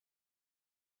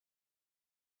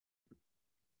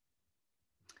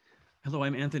Hello,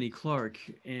 I'm Anthony Clark,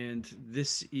 and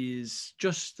this is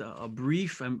just a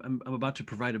brief, I'm about to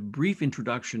provide a brief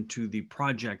introduction to the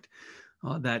project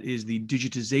that is the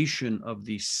digitization of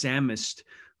the Samist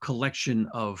collection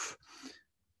of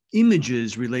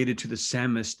images related to the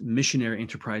Samist missionary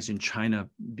enterprise in China,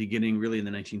 beginning really in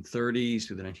the 1930s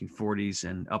through the 1940s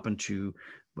and up into,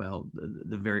 well,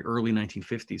 the very early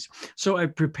 1950s. So I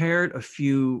prepared a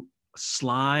few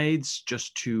slides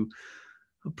just to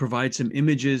provide some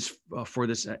images for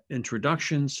this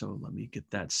introduction. So let me get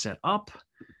that set up.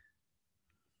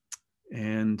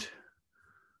 And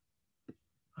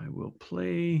I will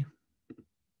play.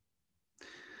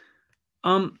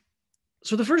 So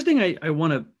the first thing I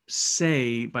want to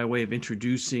say by way of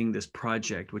introducing this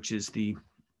project, which is the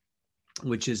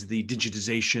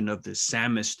digitization of the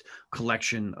Samist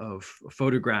collection of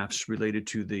photographs related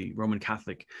to the Roman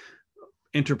Catholic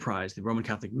enterprise, the Roman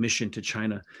Catholic mission to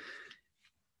China,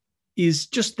 is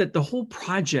just that the whole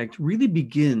project really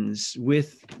begins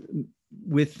with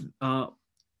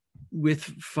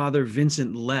Father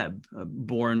Vincent Leb,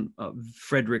 born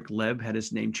Frederick Leb, had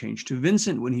his name changed to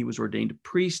Vincent when he was ordained a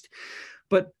priest.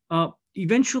 But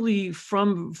eventually,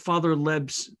 from Father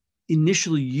Leb's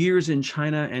initial years in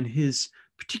China and his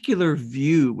particular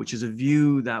view, which is a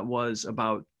view that was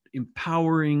about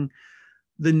empowering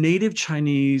the native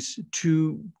Chinese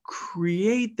to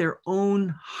create their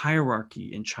own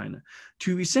hierarchy in China,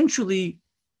 to essentially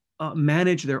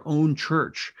manage their own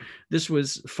church. This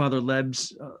was Father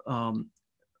Leb's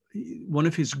one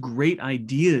of his great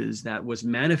ideas that was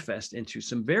manifest into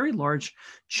some very large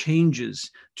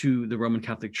changes to the Roman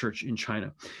Catholic Church in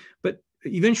China. But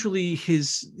eventually,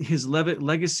 his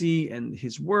legacy and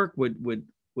his work would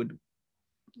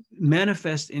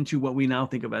manifest into what we now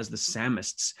think of as the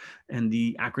Samists, and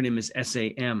the acronym is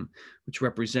SAM, which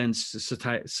represents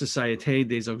Société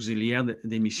des Auxiliaires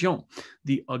des Missions,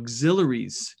 the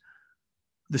auxiliaries,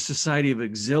 the Society of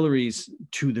Auxiliaries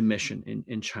to the mission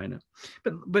in China.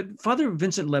 But Father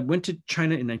Vincent Leb went to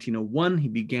China in 1901. He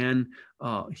began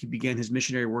his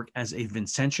missionary work as a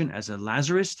Vincentian, as a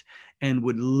Lazarist, and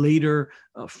would later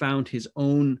found his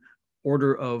own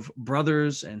order of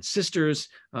brothers and sisters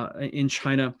in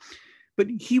China. But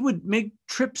he would make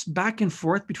trips back and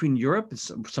forth between Europe.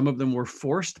 Some of them were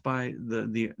forced by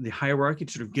the hierarchy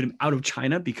to sort of get him out of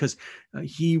China, because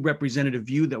he represented a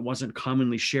view that wasn't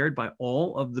commonly shared by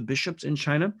all of the bishops in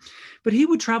China. But he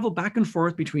would travel back and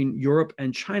forth between Europe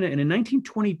and China. And in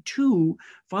 1922,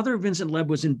 Father Vincent Leb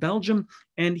was in Belgium,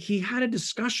 and he had a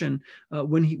discussion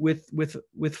with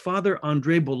Father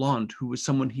André Bolland, who was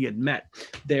someone he had met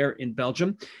there in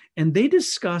Belgium. And they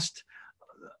discussed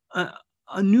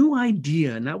a new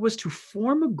idea, and that was to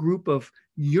form a group of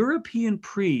European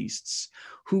priests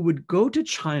who would go to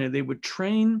China. They would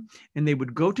train, and they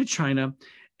would go to China,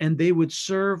 and they would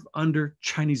serve under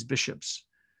Chinese bishops.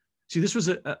 See, this was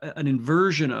an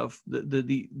inversion of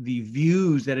the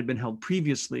views that had been held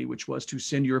previously, which was to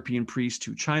send European priests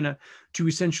to China to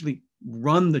essentially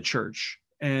run the church,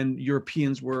 and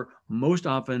Europeans were most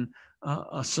often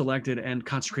selected and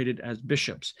consecrated as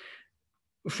bishops.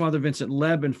 Father Vincent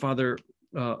Leb and Father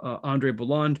André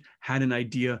Bolland had an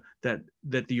idea that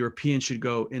the Europeans should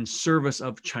go in service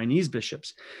of Chinese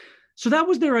bishops. So that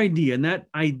was their idea, and that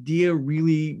idea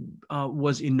really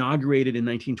was inaugurated in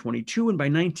 1922. And by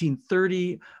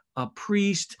 1930, a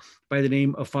priest by the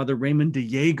name of Father Raymond de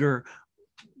Jaeger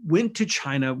went to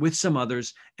China with some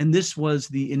others, and this was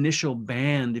the initial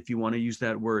band, if you want to use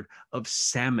that word, of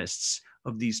Samists,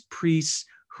 of these priests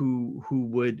who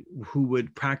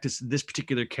would practice this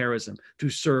particular charism to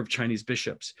serve Chinese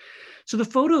bishops. So the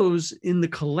photos in the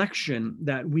collection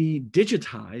that we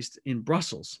digitized in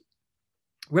Brussels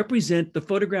represent the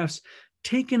photographs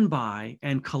taken by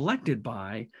and collected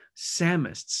by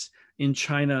Samists in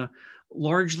China,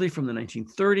 largely from the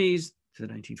 1930s to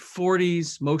the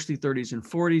 1940s, mostly 30s and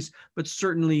 40s, but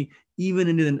certainly even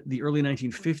into the early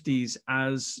 1950s,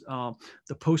 as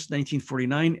the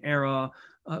post-1949 era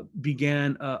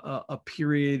began a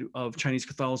period of Chinese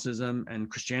Catholicism and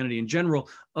Christianity in general,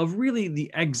 of really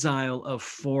the exile of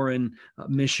foreign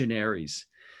missionaries.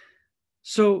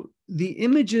 So the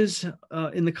images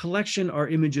in the collection are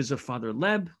images of Father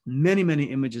Leb, many, many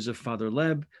images of Father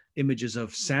Leb, images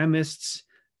of Samists,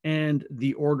 and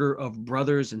the order of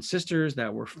brothers and sisters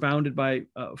that were founded by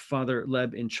Father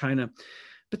Leb in China.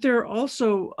 But there are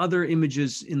also other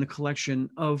images in the collection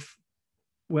of,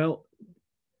 well,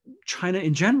 China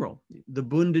in general, the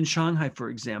Bund in Shanghai, for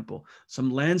example, some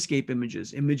landscape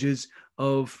images, images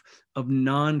of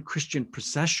non-Christian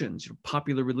processions,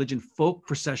 popular religion folk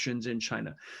processions in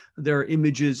China. There are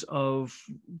images of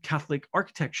Catholic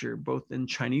architecture, both in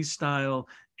Chinese style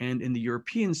and in the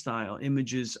European style,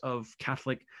 images of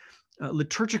Catholic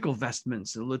liturgical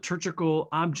vestments, liturgical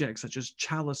objects such as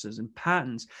chalices and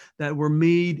patens that were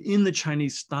made in the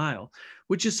Chinese style,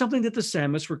 which is something that the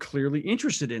Samists were clearly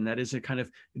interested in. That is a kind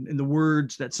of, in the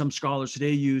words that some scholars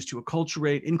today use, to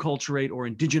acculturate, inculturate, or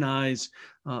indigenize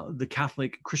the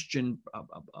Catholic Christian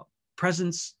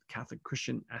presence, Catholic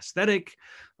Christian aesthetic,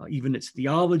 even its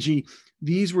theology.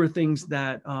 These were things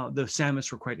that the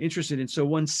Samists were quite interested in. So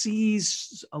one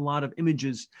sees a lot of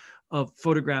images of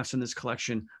photographs in this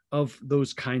collection of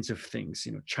those kinds of things,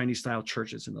 Chinese style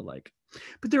churches and the like.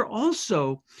 But there are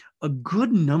also a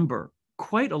good number,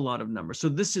 quite a lot of numbers. So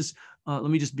this is, let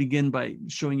me just begin by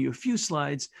showing you a few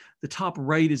slides. The top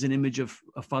right is an image of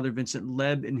Father Vincent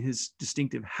Leb in his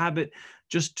distinctive habit,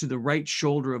 just to the right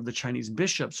shoulder of the Chinese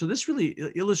bishop. So this really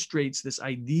illustrates this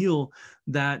ideal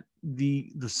that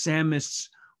the Samists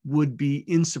would be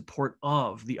in support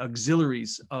of, the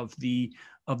auxiliaries of the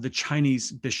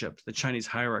Chinese bishops, the Chinese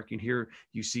hierarchy. And here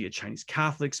you see a Chinese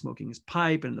Catholic smoking his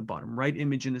pipe, and in the bottom right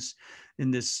image in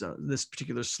this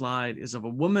particular slide is of a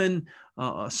woman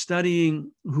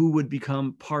studying, who would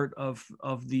become part of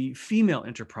the female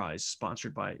enterprise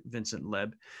sponsored by Vincent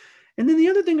Leb. And then the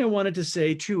other thing I wanted to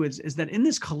say too is that in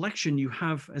this collection you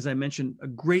have, as I mentioned, a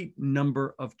great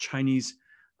number of Chinese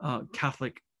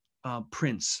Catholic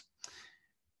prints.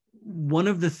 One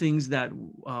of the things that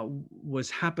was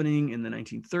happening in the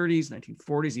 1930s,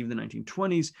 1940s, even the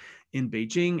 1920s in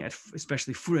Beijing,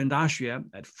 especially Furen Daxue,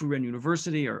 at Furen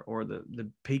University, or the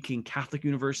Peking Catholic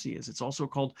University, as it's also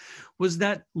called, was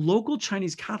that local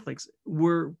Chinese Catholics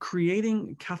were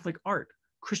creating Catholic art,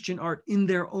 Christian art, in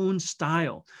their own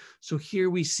style. So here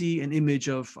we see an image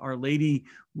of Our Lady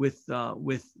with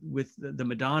the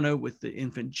Madonna, with the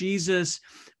infant Jesus,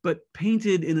 but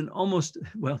painted in an almost,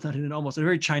 well, not in an almost, a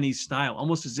very Chinese style,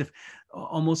 almost as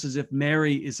if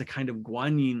Mary is a kind of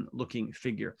Guanyin looking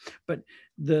figure. But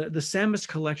the Samist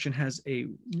collection has a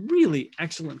really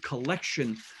excellent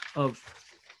collection of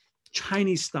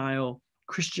Chinese style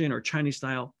Christian or Chinese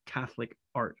style Catholic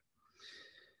art.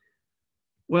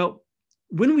 Well,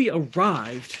 when we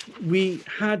arrived, we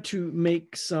had to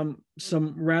make some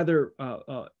rather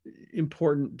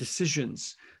important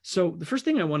decisions. So the first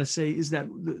thing I want to say is that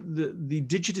the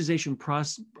digitization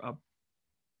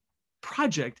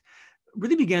project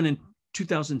really began in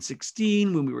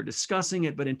 2016 when we were discussing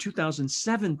it, but in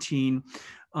 2017,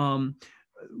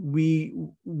 we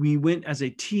went as a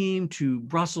team to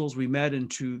Brussels. We met in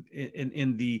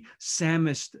the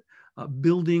Samist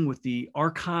building with the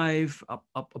archive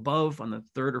up above on the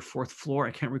 3rd or 4th floor,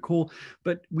 I can't recall,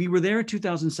 but we were there in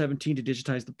 2017 to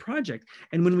digitize the project.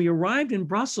 And when we arrived in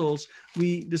Brussels,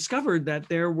 we discovered that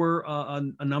there were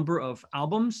a number of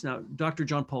albums. Now, Dr.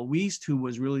 John Paul Wiest, who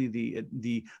was really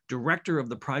the director of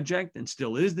the project and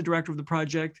still is the director of the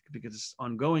project because it's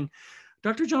ongoing,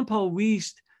 Dr. John Paul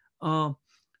Wiest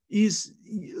is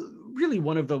really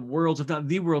one of the world's, if not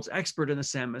the world's, expert in the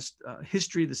Samist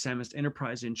history, the Samist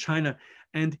enterprise in China.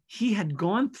 And he had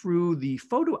gone through the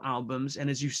photo albums. And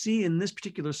as you see in this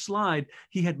particular slide,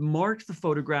 he had marked the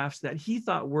photographs that he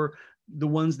thought were the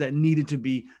ones that needed to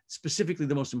be, specifically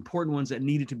the most important ones that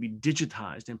needed to be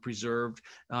digitized and preserved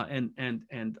and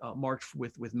marked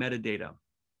with metadata.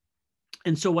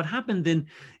 And so what happened then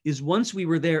is, once we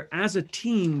were there as a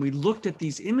team, we looked at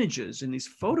these images in these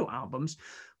photo albums.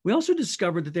 We also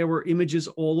discovered that there were images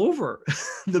all over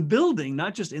the building,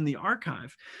 not just in the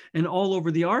archive, and all over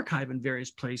the archive in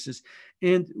various places.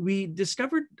 And we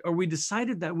discovered, or we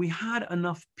decided, that we had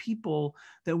enough people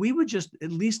that we would just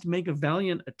at least make a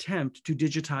valiant attempt to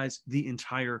digitize the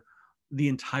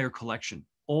entire collection,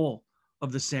 all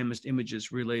of the Samist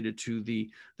images related to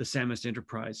the Samist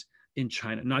enterprise in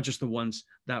China, not just the ones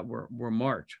that were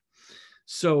marked.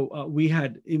 So we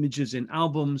had images in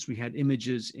albums, we had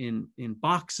images in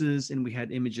boxes, and we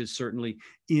had images certainly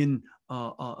in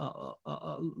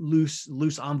loose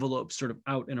envelopes sort of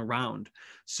out and around.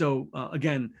 So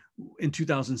again, in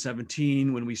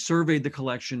 2017, when we surveyed the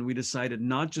collection, we decided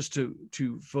not just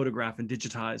to photograph and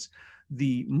digitize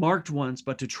the marked ones,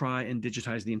 but to try and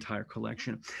digitize the entire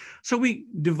collection. So we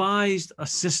devised a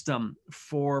system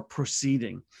for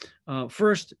proceeding.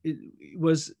 First,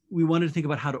 we wanted to think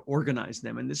about how to organize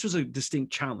them. And this was a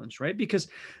distinct challenge, right? Because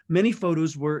many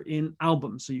photos were in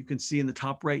albums. So you can see in the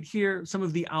top right here, some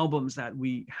of the albums that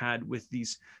we had with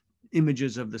these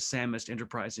images of the Samist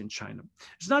enterprise in China.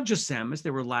 It's not just Samist.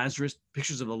 There were Lazarus,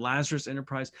 pictures of the Lazarus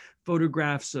enterprise,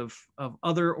 photographs of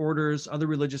other orders, other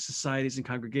religious societies and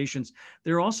congregations.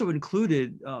 They're also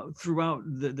included throughout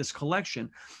this collection.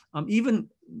 Even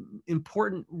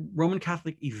important Roman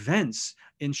Catholic events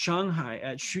in Shanghai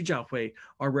at Xujiahui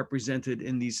are represented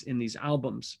in these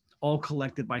albums, all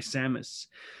collected by Samists.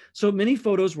 So many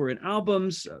photos were in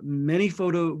albums, many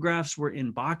photographs were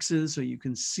in boxes. So you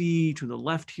can see to the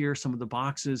left here some of the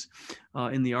boxes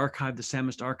in the archive, the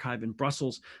Samist archive in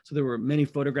Brussels. So there were many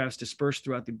photographs dispersed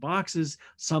throughout the boxes.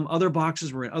 Some other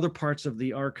boxes were in other parts of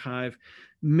the archive.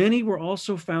 Many were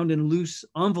also found in loose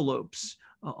envelopes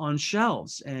on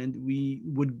shelves, and we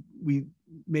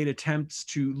made attempts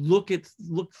to look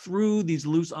through these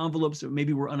loose envelopes that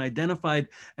maybe were unidentified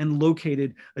and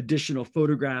located additional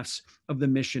photographs of the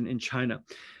mission in China.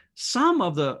 Some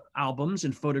of the albums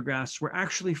and photographs were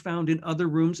actually found in other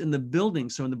rooms in the building.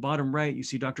 So in the bottom right, you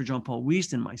see Dr. Jean-Paul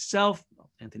Wiest and myself,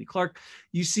 Anthony Clark.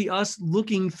 You see us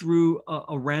looking through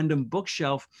a random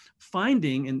bookshelf,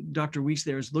 finding, and Dr. Wiest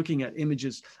there is looking at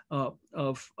images of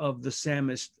the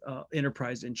Samist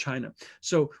enterprise in China.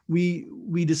 So we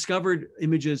discovered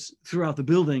images throughout the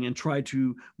building and tried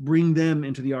to bring them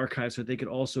into the archive so that they could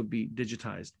also be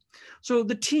digitized. So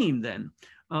the team then,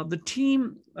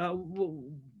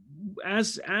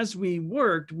 as we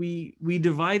worked, we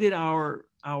divided our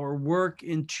work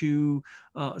into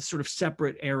sort of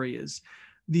separate areas.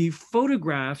 The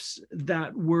photographs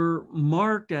that were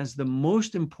marked as the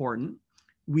most important,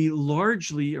 we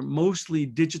largely or mostly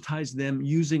digitized them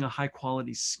using a high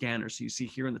quality scanner. So you see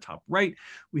here in the top right,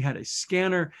 we had a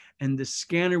scanner, and the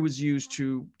scanner was used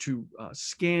to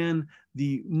scan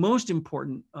the most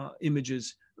important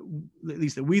images, at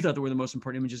least that we thought that were the most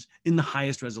important images, in the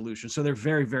highest resolution. So they're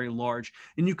very, very large.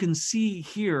 And you can see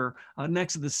here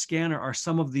next to the scanner are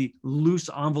some of the loose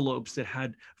envelopes that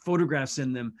had photographs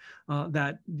in them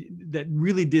that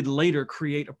really did later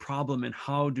create a problem in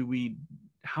how do we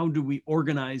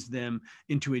organize them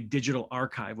into a digital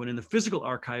archive, when in the physical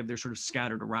archive, they're sort of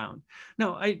scattered around.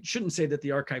 Now, I shouldn't say that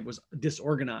the archive was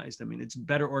disorganized. I mean, it's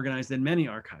better organized than many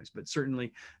archives, but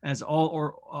certainly as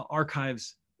all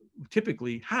archives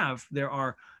typically have, there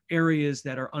are areas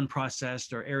that are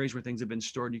unprocessed or areas where things have been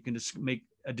stored. You can just make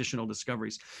additional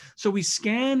discoveries. So we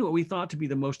scanned what we thought to be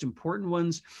the most important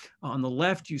ones. On the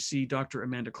left, you see Dr.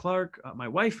 Amanda Clark, my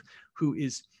wife, who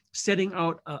is setting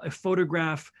out a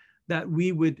photograph that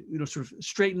we would, sort of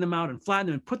straighten them out and flatten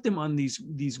them and put them on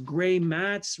these gray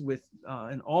mats with,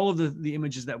 and all of the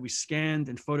images that we scanned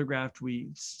and photographed, we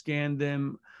scanned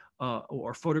them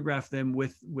or photographed them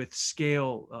with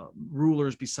scale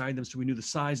rulers beside them, so we knew the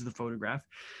size of the photograph.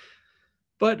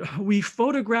 But we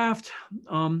photographed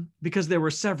because there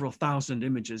were several thousand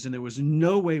images, and there was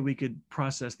no way we could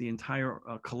process the entire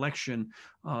collection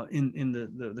in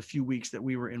the few weeks that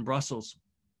we were in Brussels.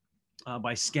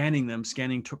 By scanning them.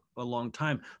 Scanning took a long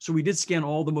time. So we did scan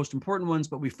all the most important ones,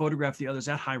 but we photographed the others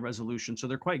at high resolution. So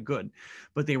they're quite good,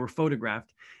 but they were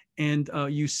photographed. And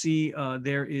you see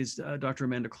there is Dr.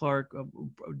 Amanda Clark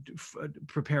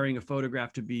preparing a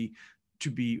photograph to be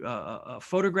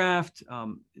photographed.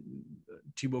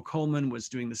 Thibaut Coleman was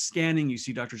doing the scanning. You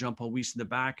see Dr. Jean-Paul Wiest in the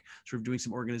back, sort of doing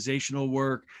some organizational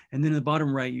work. And then in the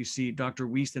bottom right, you see Dr.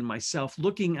 Wiest and myself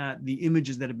looking at the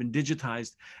images that have been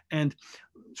digitized and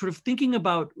sort of thinking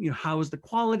about, how is the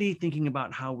quality, thinking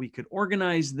about how we could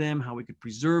organize them, how we could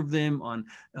preserve them on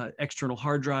external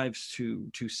hard drives to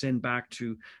send back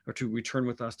to, or to return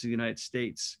with us to the United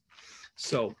States.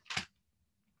 So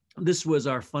this was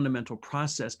our fundamental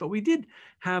process, but we did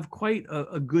have quite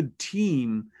a good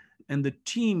team. And the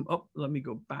team, let me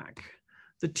go back.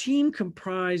 The team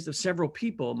comprised of several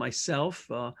people, myself,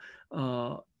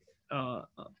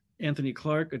 Anthony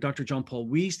Clark, Dr. Jean-Paul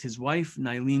Wiest, his wife,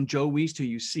 Nylene Jo Wiest, who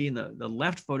you see in the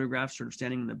left photograph, sort of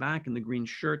standing in the back in the green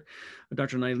shirt.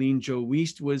 Dr. Nylene Jo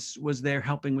Wiest was there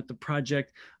helping with the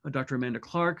project. Dr. Amanda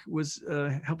Clark was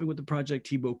helping with the project.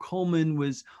 Thibaut Coleman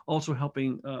was also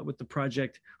helping with the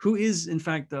project, who is, in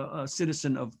fact, a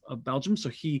citizen of Belgium.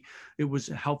 So it was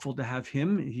helpful to have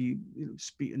him. He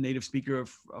a native speaker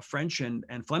of French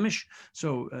and Flemish,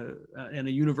 so and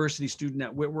a university student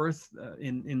at Whitworth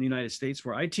in the United States,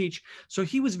 where I teach. So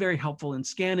he was very helpful in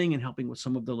scanning and helping with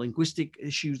some of the linguistic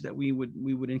issues that we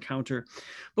would encounter.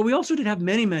 But we also did have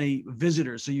many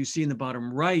visitors. So you see in the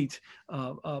bottom right,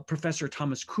 Professor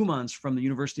Thomas Koemans from the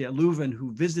University at Leuven,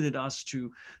 who visited us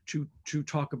to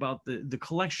talk about the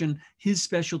collection. His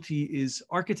specialty is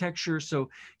architecture. So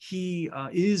he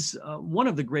is one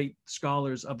of the great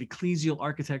scholars of ecclesial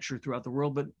architecture throughout the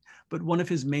world, but one of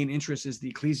his main interests is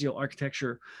the ecclesial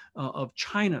architecture of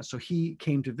China. So he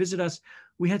came to visit us.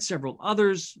 We had several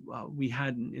others. We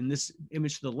had in this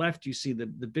image to the left, you see the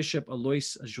Bishop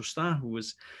Alois Justin, who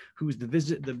was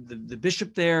the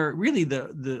bishop there, really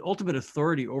the ultimate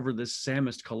authority over this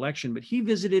Samist collection. But he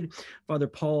visited. Father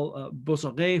Paul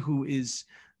Bosseret, who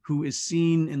is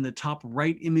seen in the top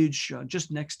right image,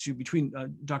 just next to, between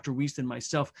Dr. Wiest and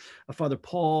myself. Father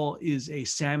Paul is a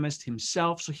Samist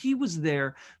himself, so he was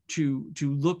there to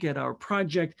look at our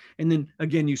project. And then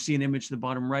again, you see an image to the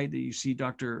bottom right that you see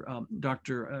Dr.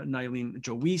 Nylene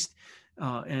Jo Wiest,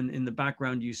 and in the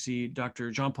background you see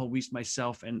Dr. Jean-Paul Wiest,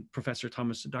 myself, and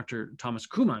Dr. Thomas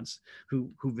Kumans,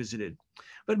 who visited.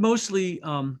 But mostly,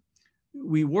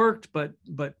 we worked, but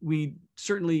we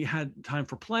certainly had time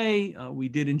for play. We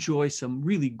did enjoy some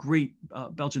really great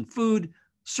Belgian food,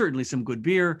 certainly some good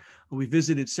beer. We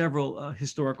visited several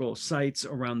historical sites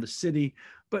around the city,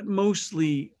 but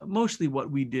mostly what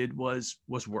we did was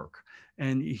work.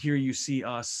 And here you see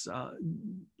us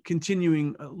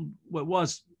continuing what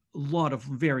was a lot of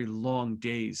very long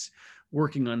days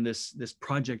working on this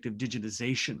project of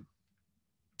digitization.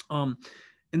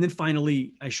 And then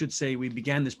finally, I should say, we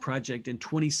began this project in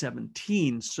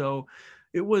 2017. So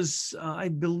it was, I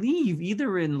believe,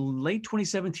 either in late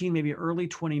 2017, maybe early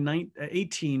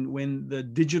 2018, when the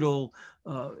digital,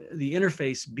 the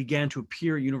interface began to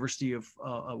appear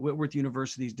at Whitworth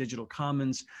University's Digital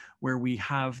Commons, where we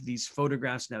have these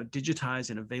photographs now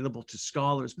digitized and available to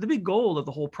scholars. But the big goal of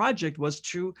the whole project was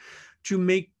to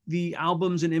make the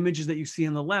albums and images that you see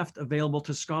on the left available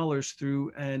to scholars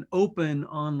through an open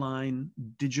online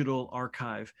digital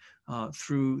archive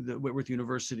through the Whitworth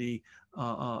University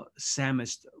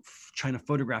Samist China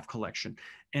photograph collection.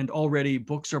 And already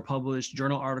books are published,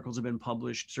 journal articles have been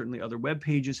published, certainly other web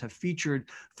pages have featured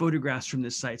photographs from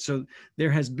this site. So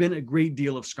there has been a great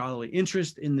deal of scholarly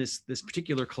interest in this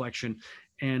particular collection.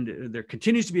 And there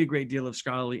continues to be a great deal of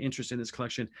scholarly interest in this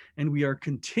collection. And we are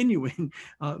continuing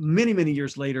many, many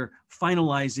years later,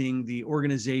 finalizing the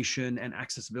organization and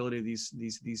accessibility of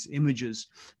these images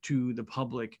to the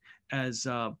public, as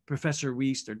Professor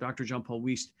Wiest, or Dr. Jean-Paul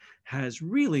Wiest, has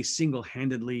really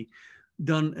single-handedly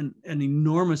done an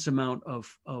enormous amount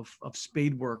of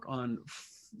spade work on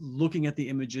looking at the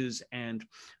images and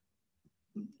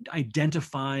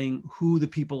identifying who the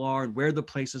people are and where the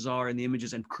places are in the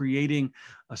images, and creating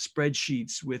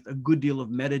spreadsheets with a good deal of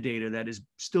metadata that is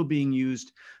still being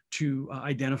used to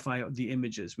identify the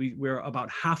images. We're about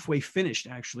halfway finished,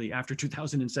 actually, after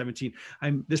 2017.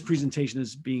 This presentation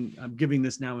is I'm giving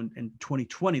this now in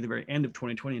 2020, the very end of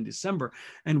 2020 in December,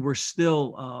 and we're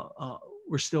still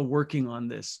working on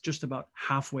this, just about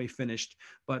halfway finished,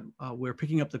 but we're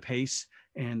picking up the pace.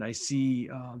 And I see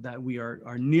that we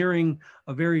are nearing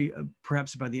a very,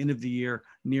 perhaps by the end of the year,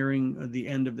 nearing the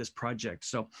end of this project.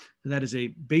 So that is a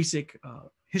basic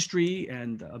history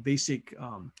and a basic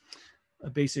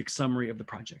summary of the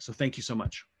project. So thank you so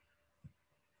much.